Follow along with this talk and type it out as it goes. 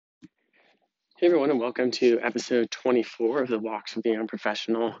Hey everyone, and welcome to episode 24 of the Walks with the Young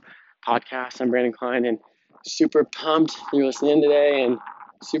Professional podcast. I'm Brandon Klein, and super pumped you're listening today, and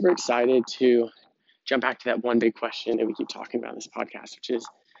super excited to jump back to that one big question that we keep talking about in this podcast, which is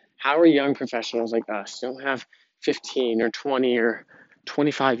how are young professionals like us, who don't have 15 or 20 or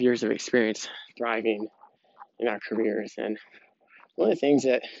 25 years of experience, thriving in our careers? And one of the things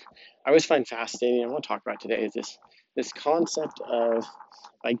that I always find fascinating, I want to talk about today, is this concept of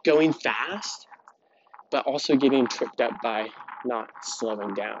like going fast but also getting tripped up by not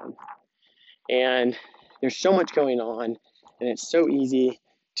slowing down. And there's so much going on, and it's so easy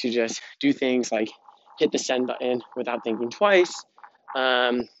to just do things like hit the send button without thinking twice.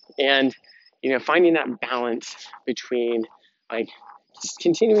 And finding that balance between like just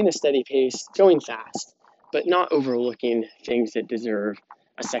continuing a steady pace, going fast, but not overlooking things that deserve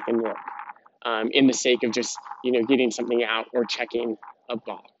a second look, in the sake of just getting something out or checking a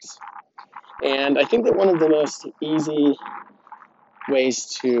box. And I think that one of the most easy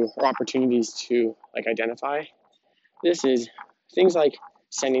ways to, or opportunities to like identify this is things like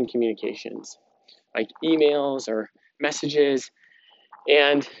sending communications, like emails or messages,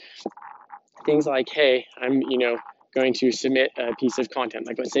 and things like, hey, I'm, going to submit a piece of content.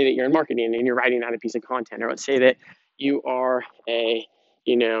 Like let's say that you're in marketing and you're writing out a piece of content, or let's say that you are an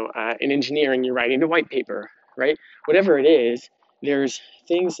engineer and you're writing a white paper, right? Whatever it is, there's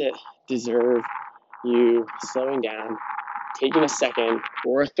things that deserve you slowing down, taking a second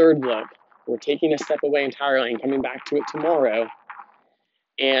or a third look, or taking a step away entirely and coming back to it tomorrow,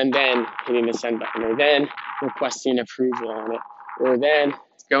 and then hitting the send button, or then requesting approval on it, or then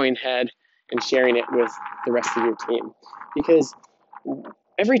going ahead and sharing it with the rest of your team. Because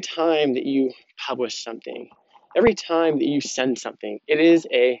every time that you publish something, every time that you send something, it is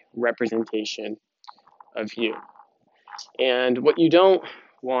a representation of you. And what you don't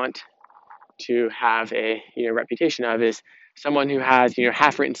want to have a reputation of is someone who has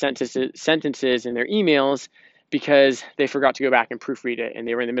half-written sentences in their emails because they forgot to go back and proofread it, and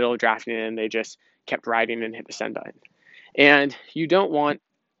they were in the middle of drafting it and they just kept writing and hit the send button. And you don't want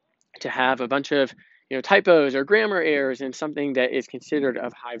to have a bunch of typos or grammar errors in something that is considered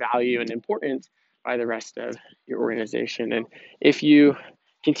of high value and importance by the rest of your organization. And if you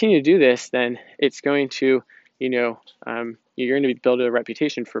continue to do this, then it's going to you're going to build a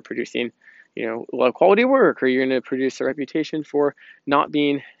reputation for producing low quality work, or you're going to produce a reputation for not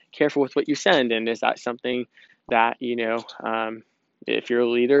being careful with what you send. And is that something that if you're a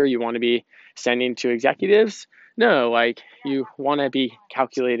leader, you want to be sending to executives? No, like you want to be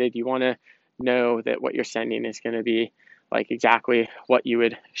calculated. You want to know that what you're sending is going to be like exactly what you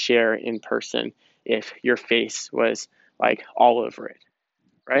would share in person if your face was like all over it,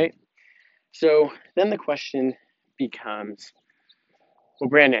 right? So then the question becomes, well,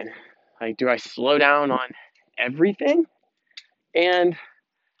 Brandon, like, do I slow down on everything? And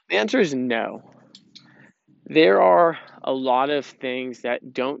the answer is no. There are a lot of things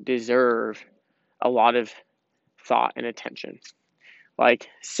that don't deserve a lot of thought and attention. Like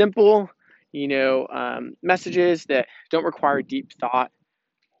simple, messages that don't require deep thought.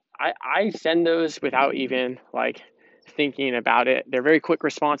 I send those without even like thinking about it. They're very quick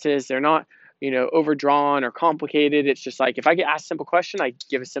responses. They're not, overdrawn or complicated. It's just like if I get asked a simple question, I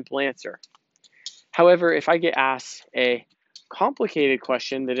give a simple answer. However, if I get asked a complicated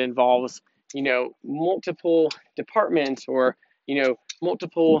question that involves, multiple departments or,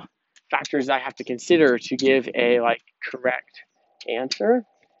 multiple factors I have to consider to give a like correct answer,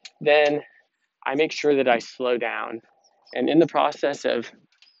 then I make sure that I slow down. And in the process of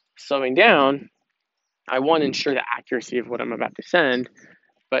slowing down, I want to ensure the accuracy of what I'm about to send,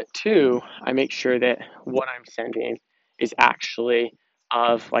 but two, I make sure that what I'm sending is actually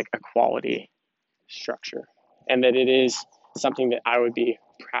of like a quality structure, and that it is something that I would be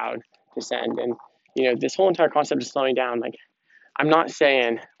proud to send. And this whole entire concept of slowing down, like I'm not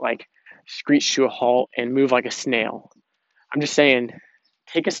saying like screech to a halt and move like a snail. I'm just saying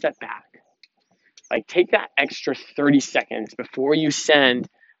take a step back. Like take that extra 30 seconds before you send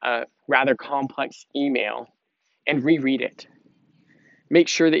a rather complex email and reread it. Make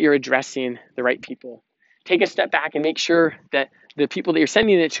sure that you're addressing the right people. Take a step back and make sure that the people that you're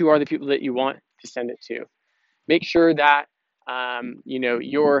sending it to are the people that you want to send it to. Make sure that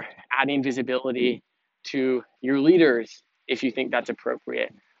you're adding visibility to your leaders if you think that's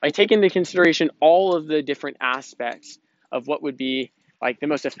appropriate. Like take into consideration all of the different aspects of what would be like the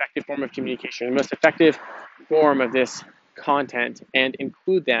most effective form of communication, the most effective form of this content, and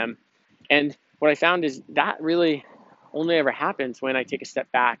include them. And what I found is that really only ever happens when I take a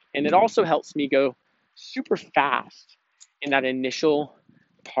step back. And it also helps me go super fast in that initial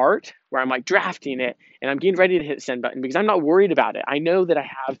part where I'm like drafting it and I'm getting ready to hit the send button because I'm not worried about it. I know that I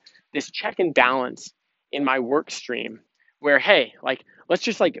have this check and balance in my work stream where, hey, like, let's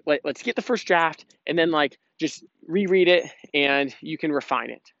just like, let's get the first draft and then like just reread it and you can refine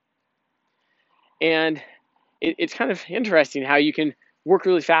it. And it's kind of interesting how you can work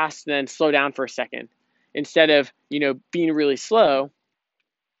really fast and then slow down for a second instead of, being really slow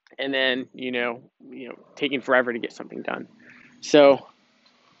and then, taking forever to get something done. So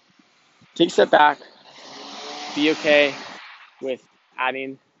take a step back, be okay with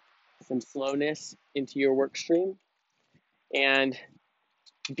adding some slowness into your work stream, and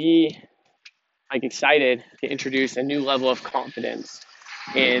be like excited to introduce a new level of confidence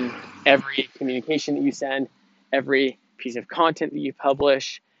in every communication that you send, every piece of content that you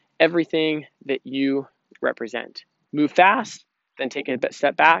publish, everything that you represent. Move fast, then take a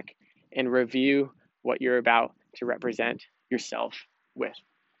step back and review what you're about to represent yourself with.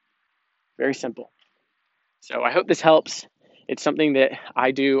 Very simple. So I hope this helps. It's something that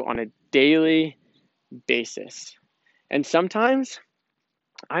I do on a daily basis. And sometimes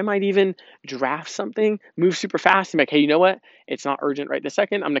I might even draft something, move super fast, and be like, hey, you know what? It's not urgent right this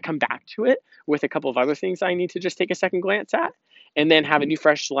second. I'm going to come back to it with a couple of other things I need to just take a second glance at, and then have a new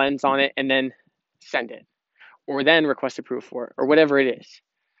fresh lens on it, and then send it, or then request approval for it, or whatever it is.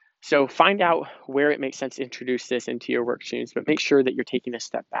 So find out where it makes sense to introduce this into your work streams, but make sure that you're taking a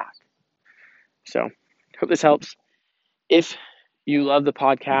step back. So hope this helps. If you love the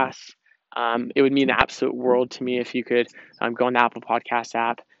podcast, it would mean the absolute world to me if you could go on the Apple Podcast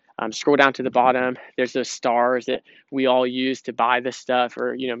app, scroll down to the bottom. There's those stars that we all use to buy this stuff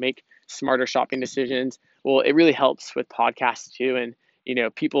or make smarter shopping decisions. Well, it really helps with podcasts too,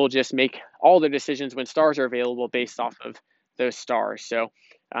 and people just make all their decisions when stars are available based off of those stars. So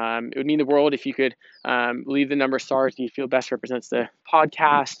it would mean the world if you could leave the number of stars that you feel best represents the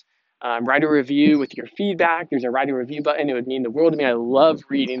podcast. Write a review with your feedback. There's a write a review button. It would mean the world to me. I love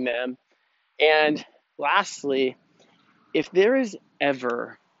reading them. And lastly, if there is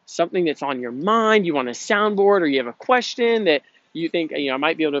ever something that's on your mind, you want a soundboard, or you have a question that you think I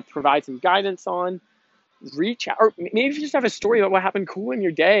might be able to provide some guidance on, reach out. Or maybe if you just have a story about what happened cool in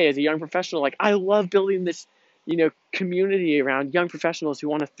your day as a young professional. Like, I love building this community around young professionals who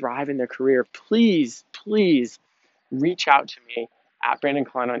want to thrive in their career. Please reach out to me at Brandon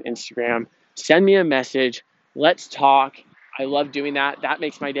Klein on Instagram. Send me a message. Let's talk. I love doing that. That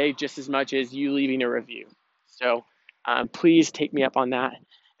makes my day just as much as you leaving a review. So please take me up on that.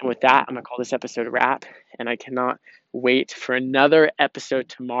 And with that, I'm going to call this episode a wrap. And I cannot wait for another episode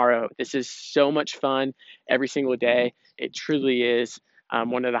tomorrow. This is so much fun every single day. It truly is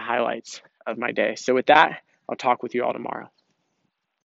one of the highlights of my day. So with that, I'll talk with you all tomorrow.